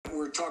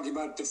talking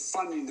about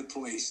defunding the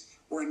police.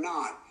 We're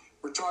not.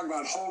 We're talking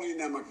about holding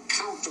them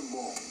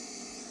accountable.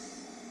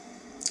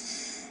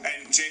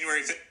 And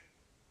January 5th.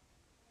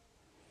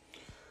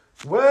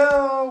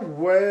 Well.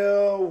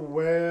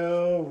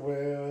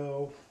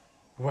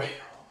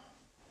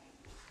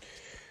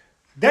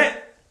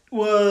 That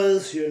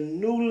was your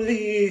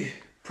newly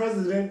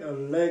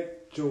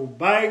President-elect Joe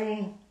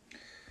Biden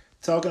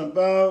talking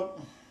to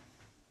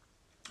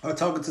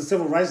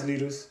civil rights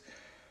leaders,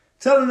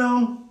 telling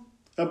them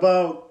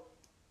about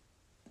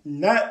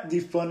not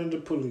defunding the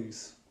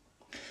police.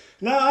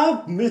 Now,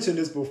 I've mentioned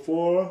this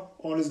before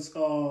on this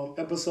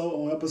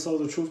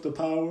episodes of Truth to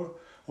Power,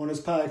 on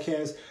this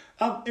podcast.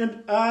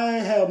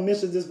 I have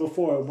mentioned this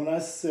before when I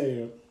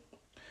said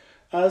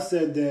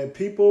that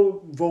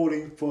people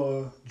voting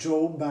for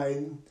Joe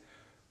Biden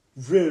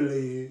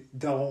really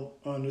don't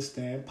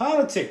understand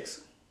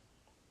politics.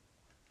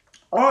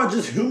 Or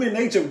just human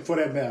nature for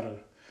that matter.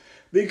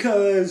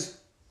 Because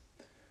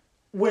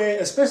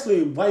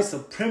especially white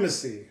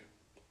supremacy,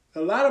 a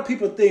lot of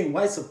people think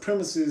white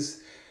supremacists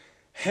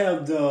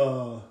have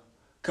the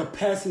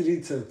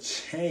capacity to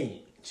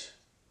change.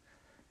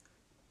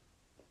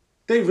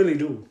 They really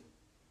do.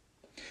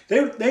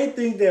 They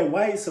think that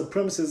white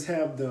supremacists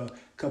have the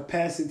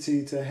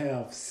capacity to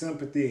have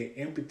sympathy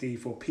and empathy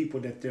for people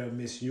that they're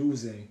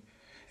misusing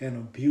and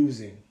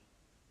abusing.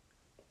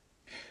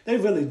 They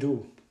really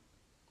do.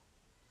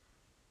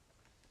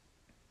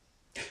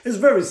 It's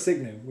very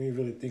sickening when you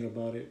really think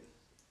about it.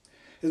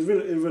 It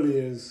really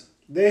is.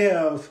 They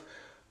have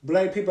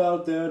black people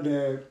out there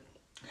that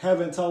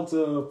haven't talked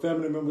to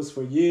family members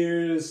for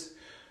years,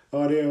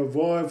 or they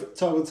avoid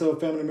talking to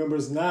family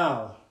members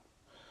now.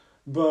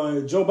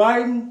 But Joe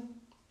Biden,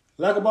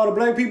 like about the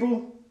black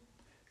people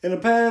in the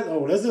past,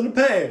 that's in the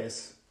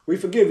past. We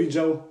forgive you,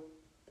 Joe.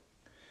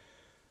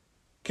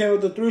 Came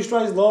with the 3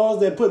 strikes laws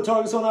that put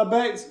targets on our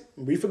backs.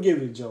 We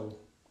forgive you, Joe.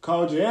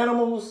 Called you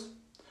animals,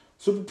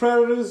 super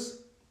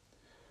predators,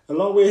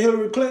 along with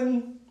Hillary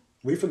Clinton.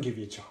 We forgive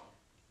you, Joe.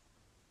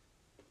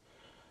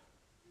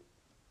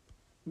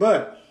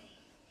 But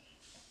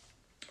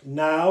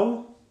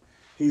now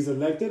he's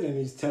elected and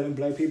he's telling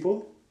black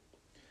people.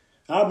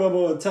 I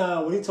remember a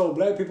time when he told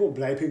black people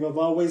have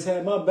always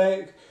had my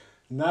back.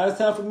 Now it's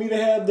time for me to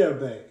have their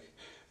back.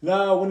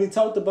 Now, when he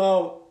talked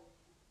about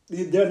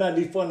they're not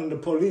defunding the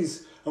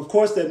police, of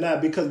course they're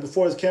not, because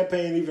before his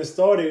campaign even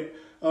started,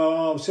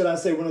 when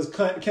his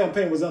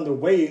campaign was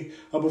underway,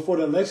 or before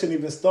the election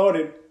even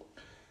started,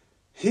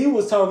 he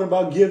was talking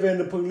about giving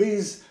the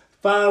police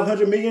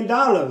 $500 million.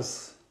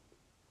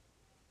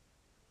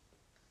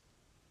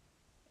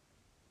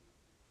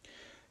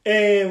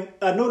 And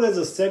I know there's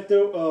a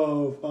sector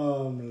of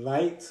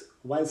light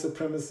white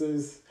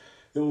supremacists,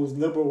 those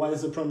liberal white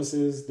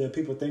supremacists that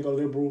people think are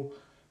liberal,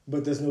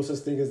 but there's no such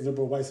thing as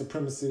liberal white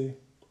supremacy.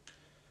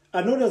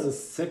 I know there's a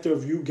sector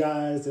of you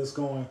guys that's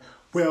going,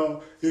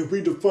 well, if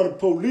we defund the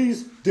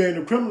police, then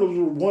the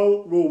criminals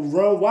will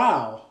run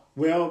wild.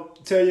 Well,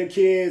 tell your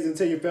kids and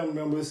tell your family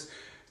members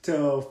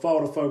to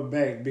fall the fuck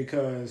back,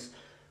 because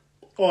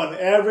on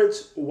average,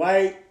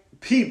 white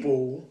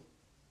people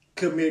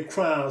commit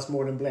crimes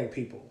more than black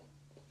people.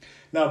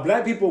 Now,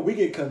 black people, we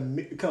get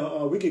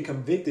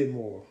convicted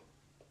more,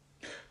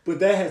 but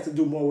that has to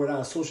do more with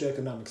our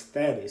socioeconomic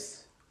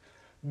status.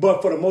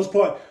 But for the most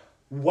part,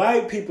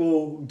 white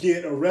people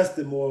get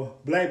arrested more,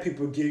 black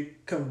people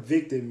get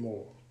convicted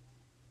more,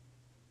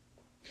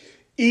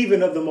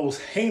 even of the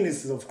most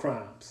heinous of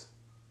crimes.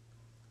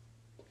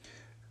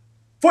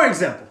 For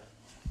example,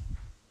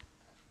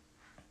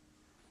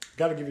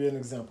 got to give you an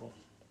example,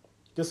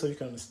 just so you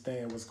can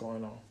understand what's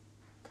going on.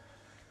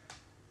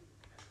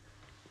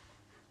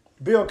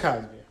 Bill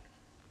Cosby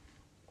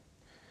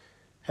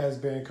has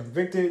been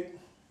convicted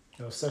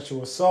of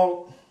sexual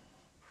assault.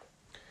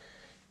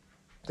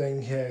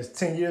 Then he has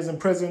 10 years in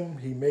prison.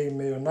 He may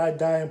or not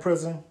die in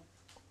prison.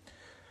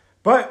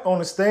 But on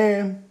the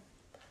stand,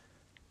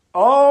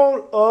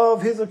 all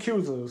of his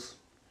accusers,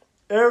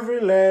 every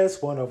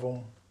last one of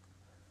them,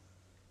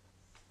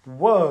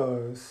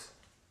 was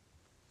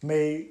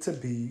made to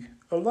be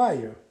a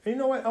liar. And you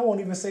know what? I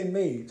won't even say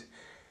made.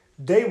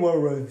 They were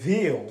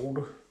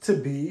revealed to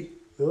be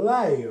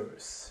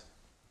liars.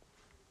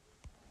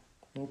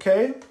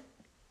 Okay?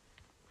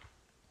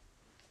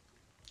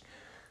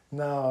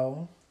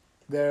 Now,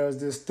 there's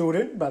this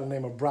student by the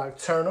name of Brock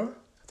Turner.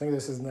 I think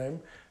that's his name.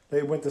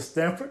 They went to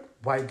Stanford,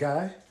 white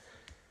guy.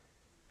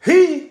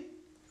 He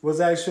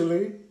was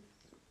actually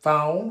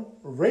found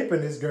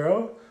raping this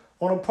girl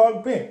on a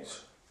park bench.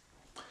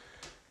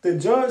 The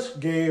judge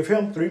gave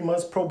him 3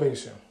 months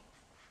probation.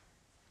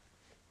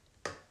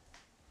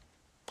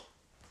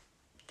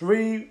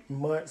 3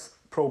 months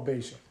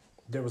probation.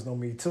 There was no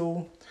Me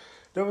Too.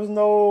 There was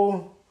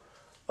no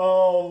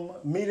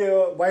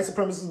media, white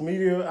supremacist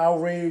media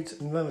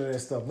outrage, none of that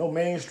stuff. No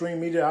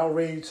mainstream media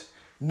outrage,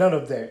 none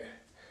of that.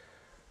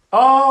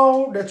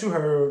 All that you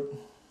heard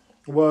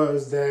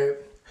was that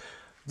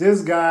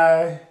this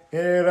guy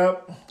ended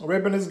up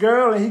raping this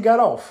girl and he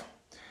got off.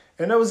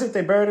 And that was it.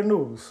 They buried the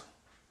news.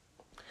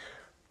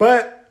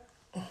 But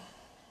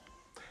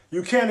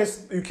You can't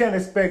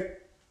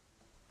expect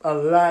a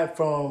lot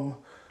from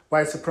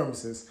white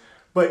supremacists.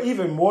 But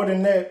even more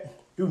than that,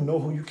 you know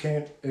who you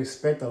can't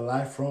expect a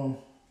lot from?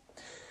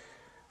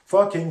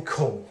 Fucking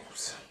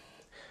coons.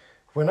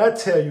 When I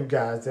tell you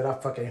guys that I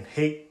fucking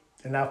hate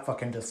and I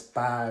fucking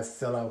despise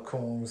sellout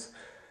coons,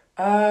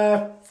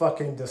 I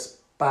fucking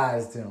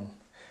despise them.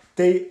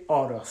 They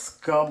are the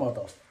scum of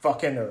the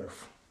fucking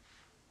earth.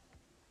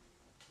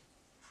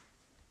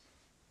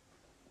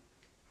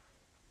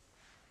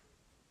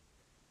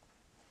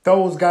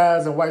 Those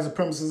guys and white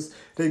supremacists,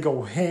 they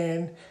go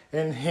hand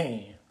in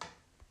hand.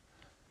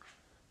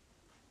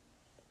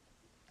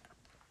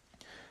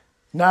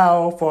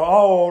 Now, for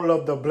all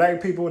of the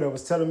black people that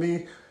was telling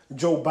me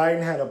Joe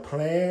Biden had a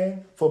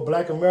plan for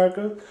black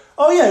America.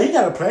 Oh yeah, he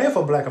got a plan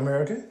for black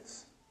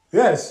Americans.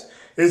 Yes.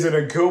 Is it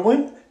a good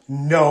one?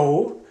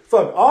 No.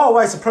 Fuck, all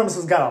white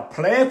supremacists got a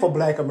plan for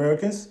black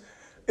Americans.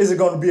 Is it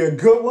going to be a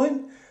good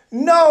one?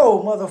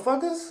 No,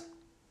 motherfuckers.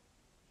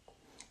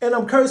 And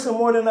I'm cursing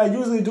more than I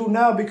usually do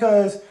now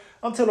because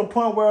I'm to the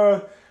point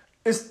where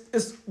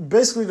it's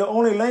basically the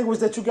only language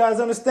that you guys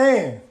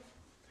understand.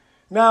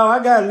 Now,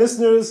 I got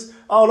listeners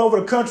all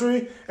over the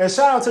country, and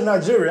shout out to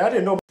Nigeria. I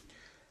didn't know.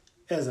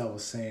 As I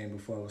was saying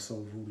before I was so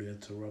rudely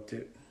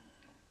interrupted.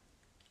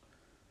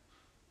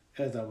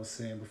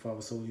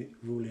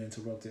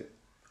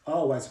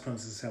 All white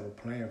supremacists have a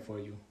plan for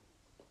you.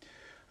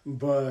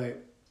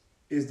 But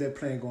is that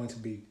plan going to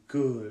be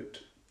good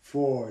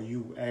for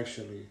you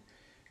actually?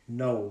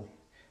 No.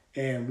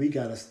 And we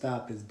got to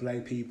stop as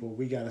black people.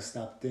 We got to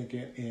stop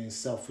thinking in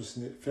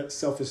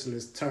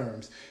selfishness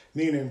terms.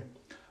 Meaning,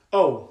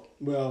 oh,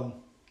 well,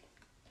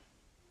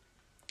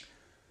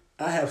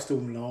 I have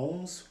student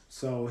loans.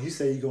 So he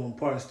said you're going to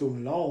part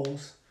student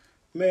loans.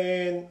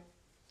 Man,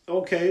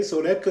 okay,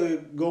 so that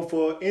could go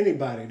for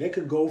anybody. That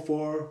could go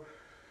for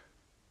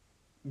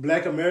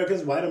black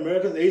Americans, white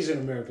Americans, Asian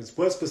Americans.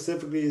 What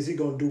specifically is he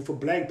going to do for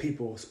black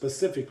people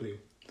specifically?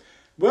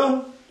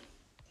 Well,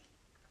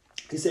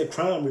 he said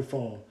crime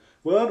reform.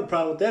 Well, the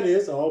problem with that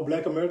is all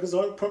black Americans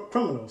aren't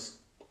criminals.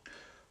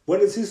 What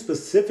is he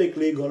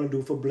specifically going to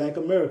do for black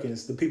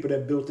Americans, the people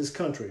that built this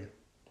country?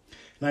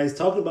 Now, he's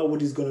talking about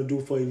what he's going to do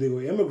for illegal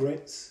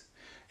immigrants.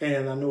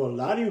 And I know a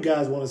lot of you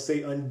guys want to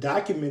say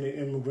undocumented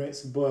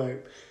immigrants,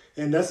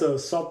 and that's a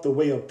softer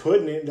way of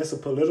putting it. That's a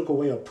political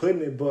way of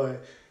putting it.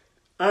 But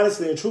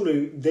honestly and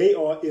truly, they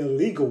are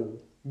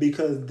illegal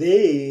because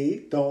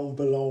they don't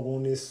belong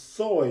on this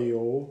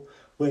soil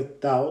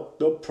without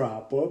the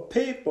proper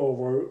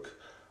paperwork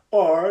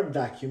or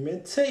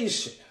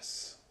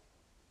documentations.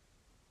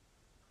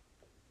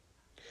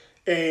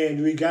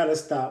 And we got to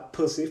stop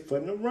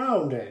pussyfooting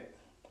around that.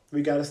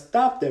 We got to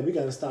stop that. We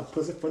got to stop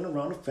pussyfooting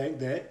around the fact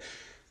that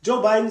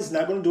Joe Biden is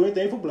not going to do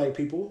anything for black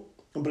people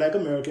and black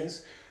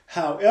Americans.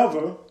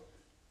 However,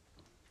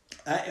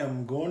 I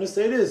am going to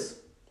say this.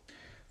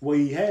 What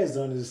he has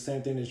done is the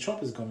same thing that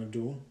Trump is going to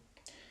do.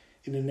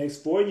 In the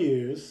next 4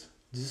 years,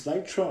 just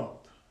like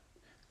Trump,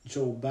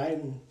 Joe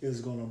Biden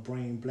is going to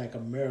bring black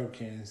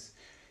Americans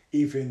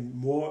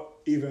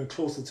even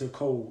closer to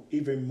code,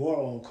 even more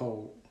on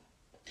code.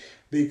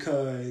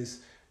 Because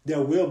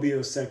there will be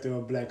a sector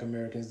of black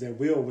Americans that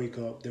will wake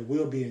up, that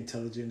will be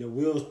intelligent, that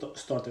will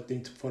start to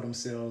think for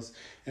themselves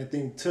and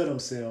think to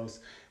themselves,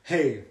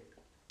 hey,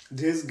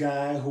 this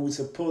guy who is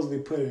supposedly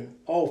put in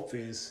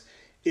office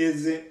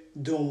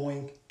isn't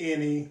doing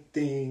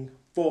anything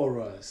for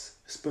us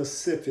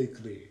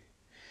specifically.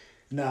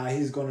 Now,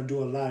 he's going to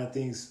do a lot of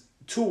things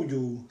to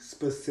you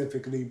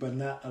specifically, but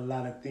not a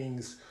lot of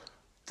things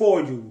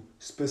for you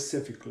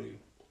specifically.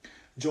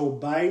 Joe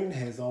Biden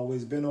has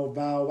always been a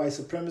vile white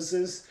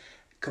supremacist.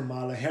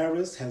 Kamala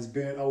Harris has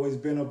always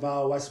been a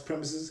vile white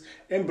supremacist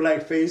and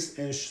blackface,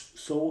 and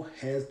so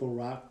has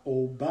Barack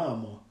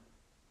Obama.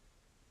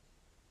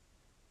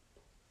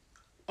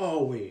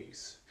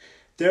 Always.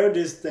 Their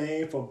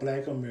disdain for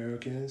black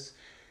Americans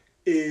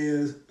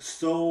is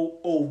so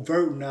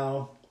overt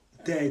now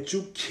that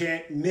you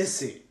can't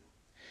miss it.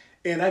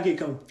 And I get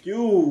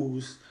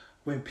confused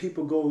when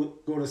people go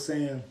to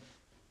saying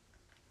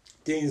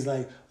things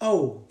like,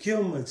 oh, give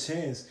them a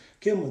chance.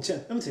 Give them a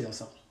chance. Let me tell y'all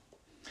something.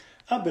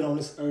 I've been on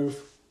this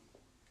earth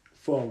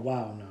for a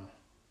while now.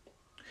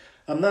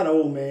 I'm not an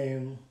old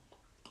man.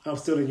 I'm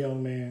still a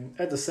young man.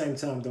 At the same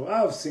time, though,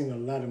 I've seen a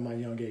lot in my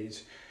young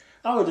age.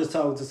 I was just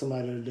talking to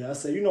somebody the other day. I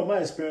said, my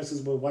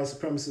experiences with white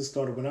supremacists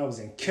started when I was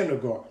in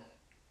kindergarten.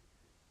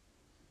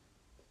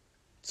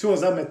 As soon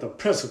as I met the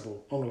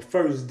principal on the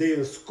first day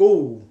of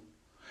school,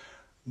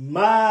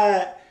 I'm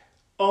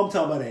talking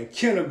about at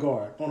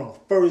kindergarten, on the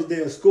first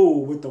day of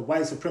school with the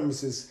white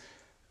supremacist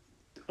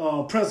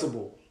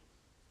principal.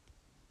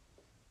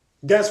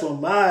 That's when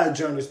my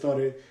journey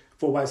started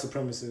for white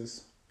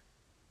supremacists.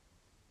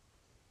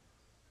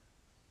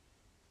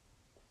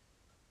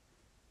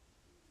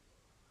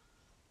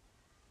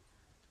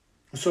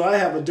 So I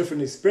have a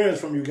different experience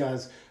from you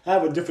guys. I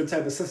have a different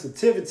type of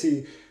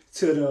sensitivity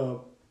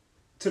to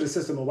the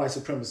system of white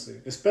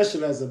supremacy,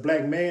 especially as a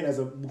black man,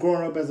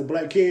 growing up as a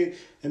black kid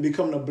and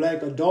becoming a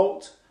black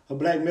adult, a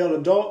black male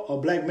adult, a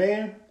black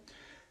man.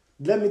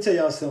 let me tell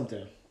y'all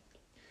something.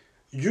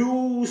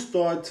 You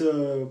start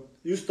to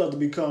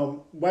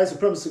become white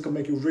supremacy can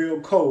make you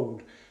real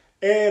cold,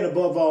 and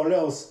above all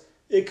else,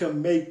 it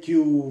can make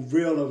you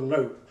real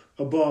alert.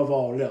 Above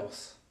all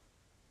else,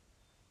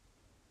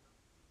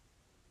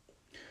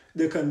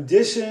 the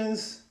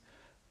conditions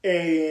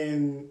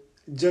and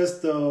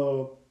just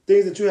the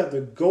things that you have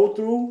to go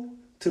through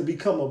to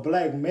become a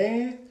black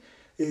man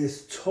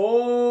is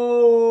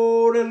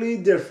totally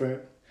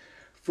different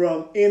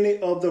from any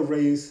other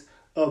race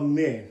of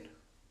men.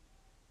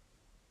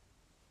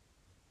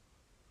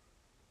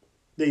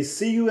 They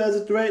see you as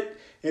a threat,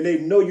 and they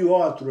know you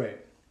are a threat.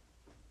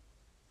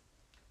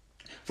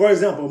 For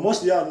example,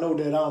 most of y'all know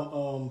that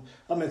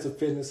I'm into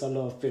fitness. I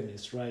love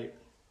fitness, right?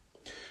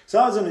 So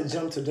I was in the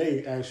gym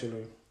today,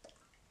 actually,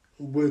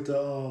 with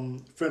a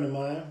friend of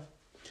mine,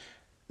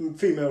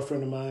 female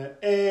friend of mine,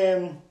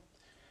 and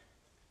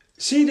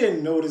she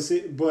didn't notice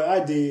it, but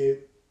I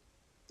did.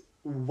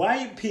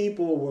 White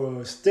people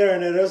were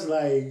staring at us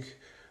like,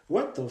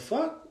 what the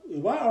fuck?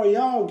 Why are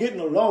y'all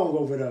getting along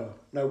over there?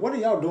 Like, what are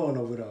y'all doing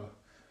over there?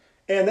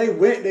 And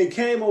they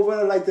came over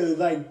there like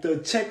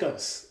to check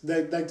us,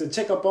 like to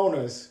check up on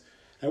us.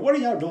 Like, what are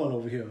y'all doing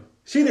over here?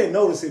 She didn't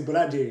notice it, but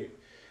I did.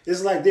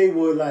 It's like they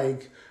would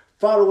like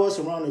follow us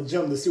around the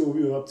gym to see what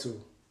we were up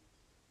to.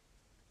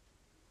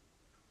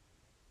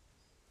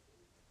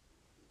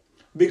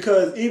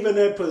 Because even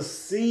their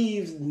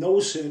perceived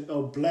notion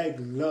of black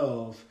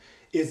love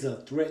is a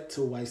threat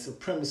to white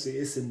supremacy.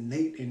 It's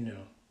innate in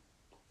them.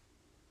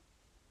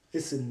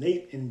 It's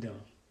innate in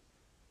them.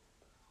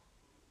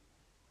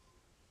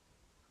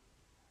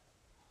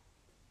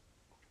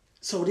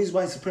 So these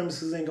white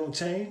supremacists ain't gonna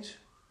change.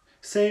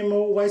 Same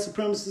old white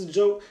supremacist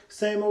Joe,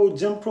 same old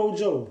Jim Crow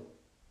Joe.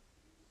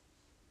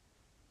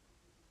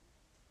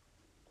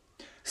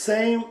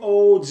 Same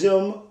old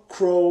Jim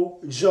Crow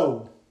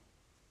Joe.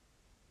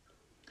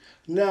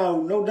 Now,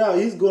 no doubt,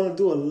 he's going to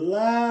do a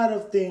lot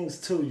of things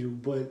to you,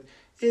 but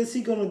is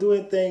he going to do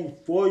anything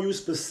for you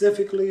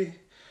specifically?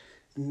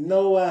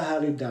 No, I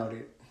highly doubt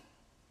it.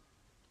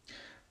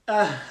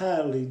 I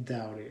highly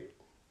doubt it.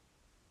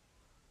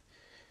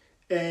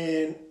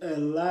 And a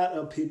lot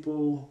of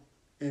people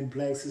in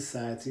black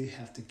society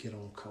have to get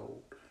on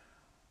code.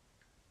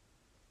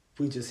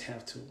 We just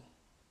have to.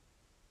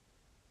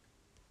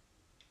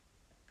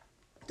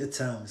 The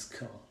time has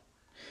come.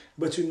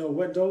 But you know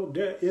what, though?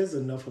 There is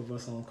enough of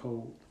us on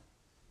code.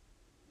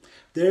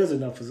 There is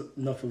enough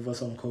of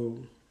us on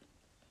code.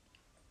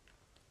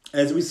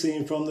 As we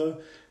seen from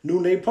the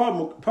new Nate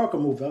Parker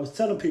movie. I was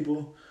telling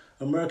people,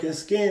 American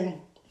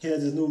Skin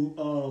has this new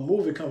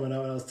movie coming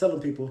out. And I was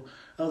telling people,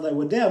 I was like,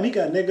 well, damn, he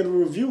got negative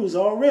reviews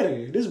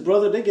already.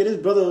 They get his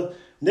brother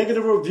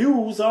negative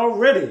reviews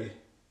already.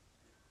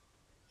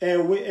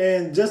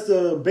 And just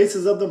the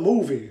basis of the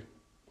movie.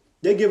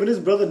 They're giving his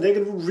brother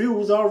negative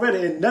reviews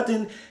already, and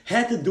nothing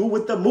had to do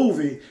with the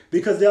movie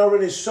because they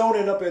already showed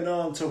it up in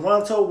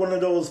Toronto, one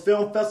of those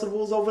film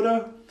festivals over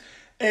there,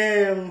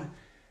 and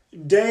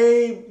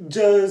they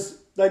just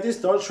they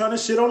start trying to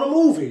shit on the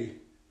movie,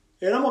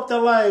 and I'm up there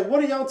like,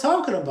 what are y'all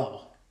talking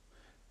about?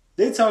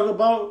 They talk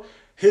about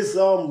his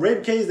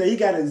rape case that he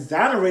got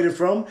exonerated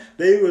from,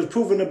 that he was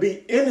proven to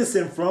be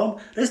innocent from.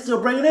 They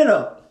still bringing it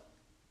up.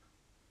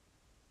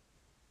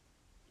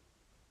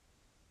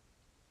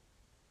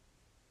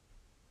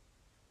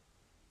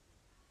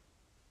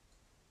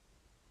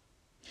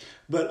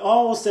 But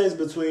all sex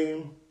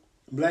between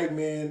black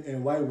men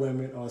and white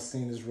women are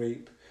seen as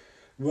rape,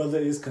 whether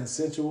it's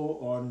consensual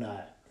or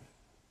not.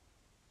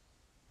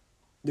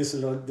 This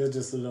is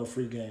just a little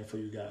free game for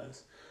you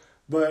guys.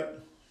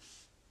 But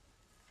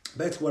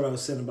back to what I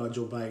was saying about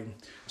Joe Biden.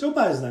 Joe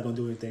Biden's not going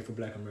to do anything for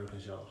black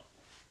Americans, y'all.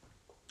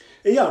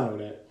 And y'all know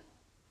that.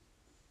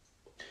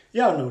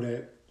 Y'all know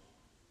that.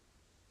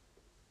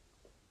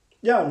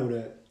 Y'all know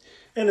that.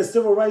 And the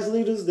civil rights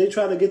leaders, they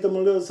try to get them a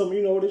little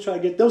something, they try to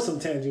get them some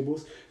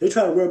tangibles. They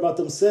try to worry about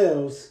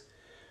themselves,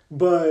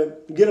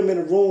 but get them in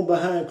a room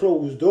behind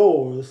closed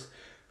doors,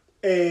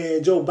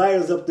 and Joe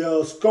Biden's up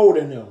there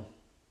scolding them.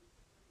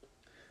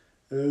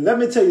 Let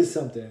me tell you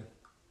something.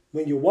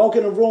 When you walk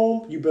in a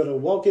room, you better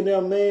walk in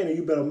there, man, and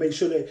you better make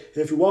sure that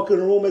if you walk in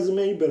a room as a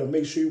man, you better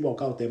make sure you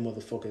walk out that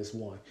motherfucker as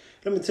one.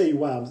 Let me tell you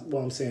why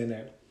I'm saying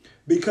that.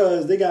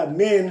 Because they got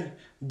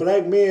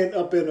black men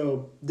up in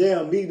a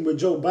damn meeting with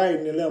Joe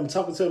Biden and them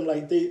talking to him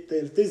like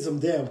they're some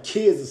damn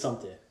kids or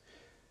something.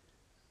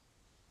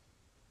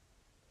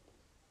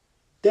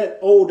 That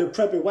old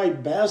decrepit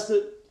white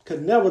bastard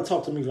could never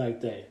talk to me like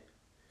that.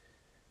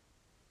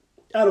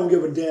 I don't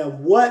give a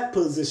damn what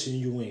position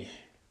you in.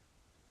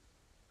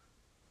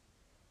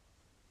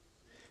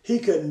 He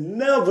could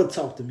never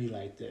talk to me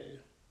like that.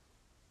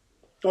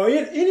 Or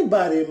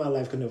anybody in my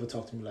life could never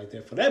talk to me like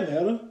that, for that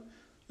matter.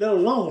 Let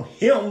alone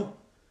him.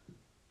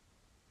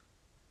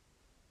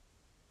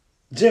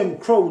 Jim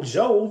Crow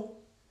Joe.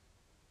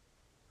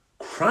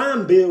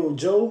 Crime Bill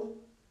Joe.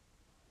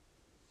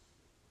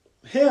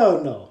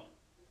 Hell no.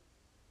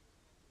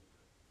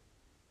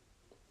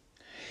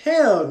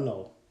 Hell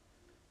no.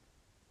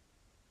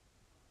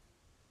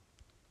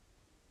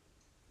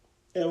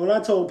 And when I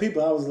told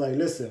people, I was like,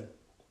 listen,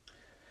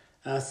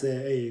 I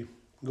said, hey,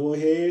 go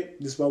ahead.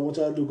 This is what I want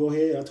y'all to do. Go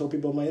ahead. I told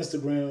people on my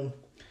Instagram,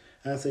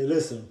 I said,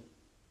 listen,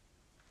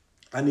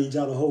 I need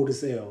y'all to hold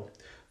this L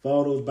for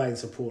all those Biden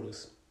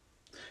supporters.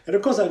 And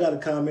of course, I got a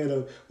comment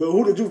of, well,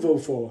 who did you vote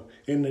for?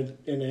 And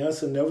the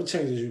answer never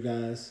changes, you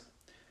guys.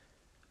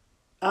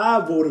 I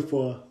voted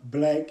for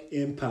black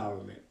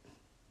empowerment.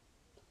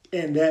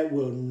 And that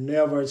will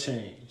never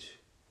change.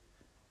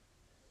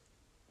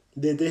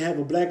 Did they have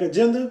a black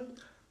agenda?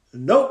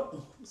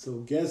 Nope. So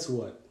guess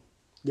what?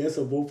 That's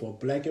a vote for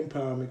black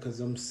empowerment because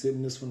I'm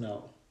sitting this one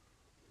out.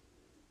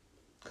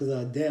 Because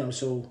I damn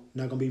sure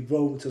not going to be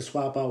voting to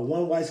swap out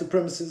one white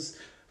supremacist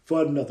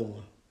for another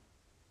one.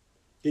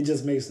 It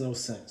just makes no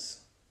sense.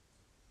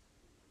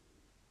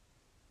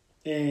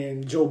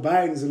 And Joe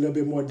Biden is a little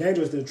bit more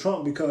dangerous than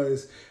Trump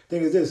because the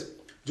thing is this,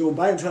 Joe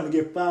Biden trying to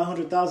get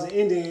 500,000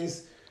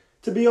 Indians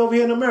to be over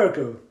here in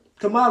America.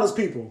 Kamala's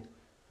people.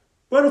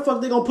 Where the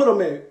fuck they going to put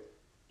them at?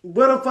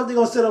 Where the fuck they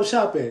going to set up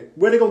shop at?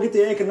 Where they going to get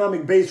their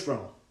economic base from?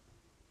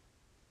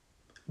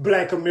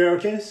 Black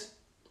Americans.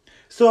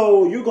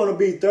 So you're going to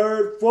be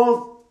third,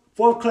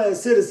 fourth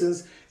class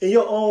citizens in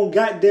your own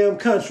goddamn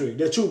country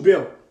that you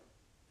built.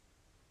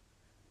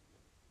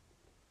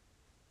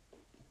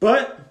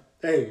 But,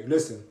 hey,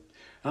 listen,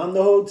 I'm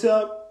the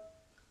hotep.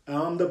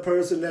 I'm the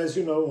person that's,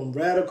 I'm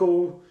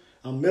radical.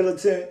 I'm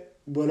militant.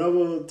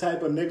 Whatever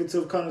type of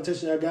negative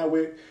connotation I got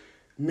with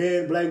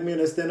black men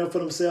that stand up for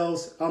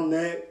themselves, I'm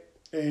that.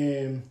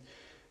 And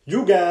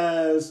you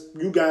guys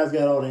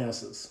got all the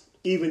answers.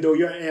 Even though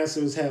your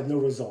answers have no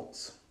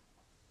results.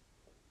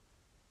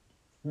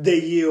 They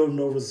yield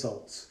no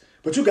results.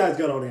 But you guys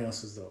got all the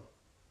answers, though.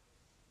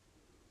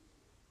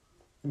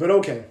 But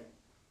okay.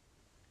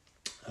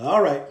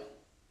 All right.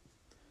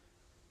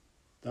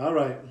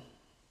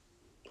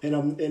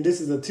 And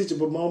this is a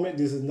teachable moment.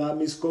 This is not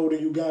me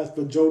scolding you guys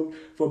for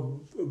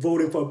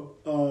voting for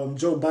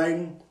Joe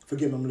Biden.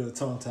 Forgive me, I'm a little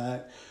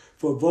tongue-tied.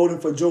 For voting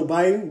for Joe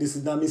Biden. This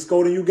is not me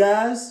scolding you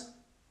guys.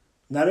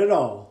 Not at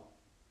all.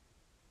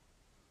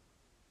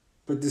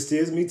 But this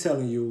is me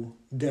telling you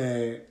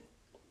that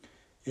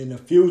in the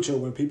future,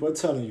 when people are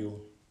telling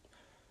you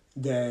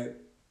that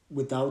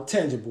without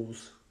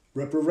tangibles,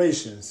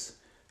 reparations,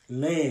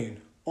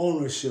 land,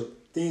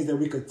 ownership, things that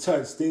we could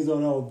touch, things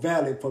that are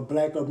valid for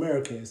black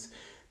Americans,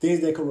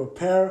 things that can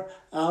repair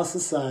our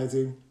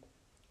society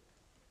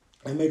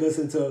and make us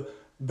into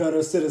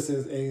better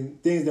citizens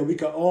and things that we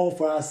can own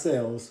for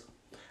ourselves,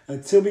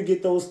 until we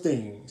get those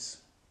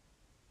things,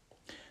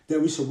 that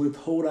we should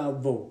withhold our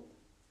vote.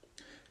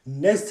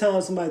 Next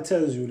time somebody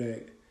tells you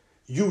that,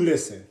 you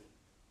listen.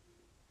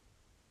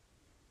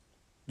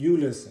 You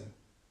listen.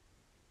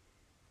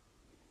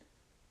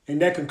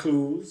 And that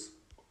concludes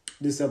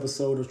this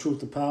episode of Truth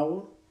to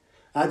Power.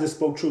 I just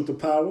spoke truth to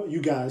power.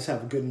 You guys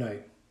have a good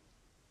night.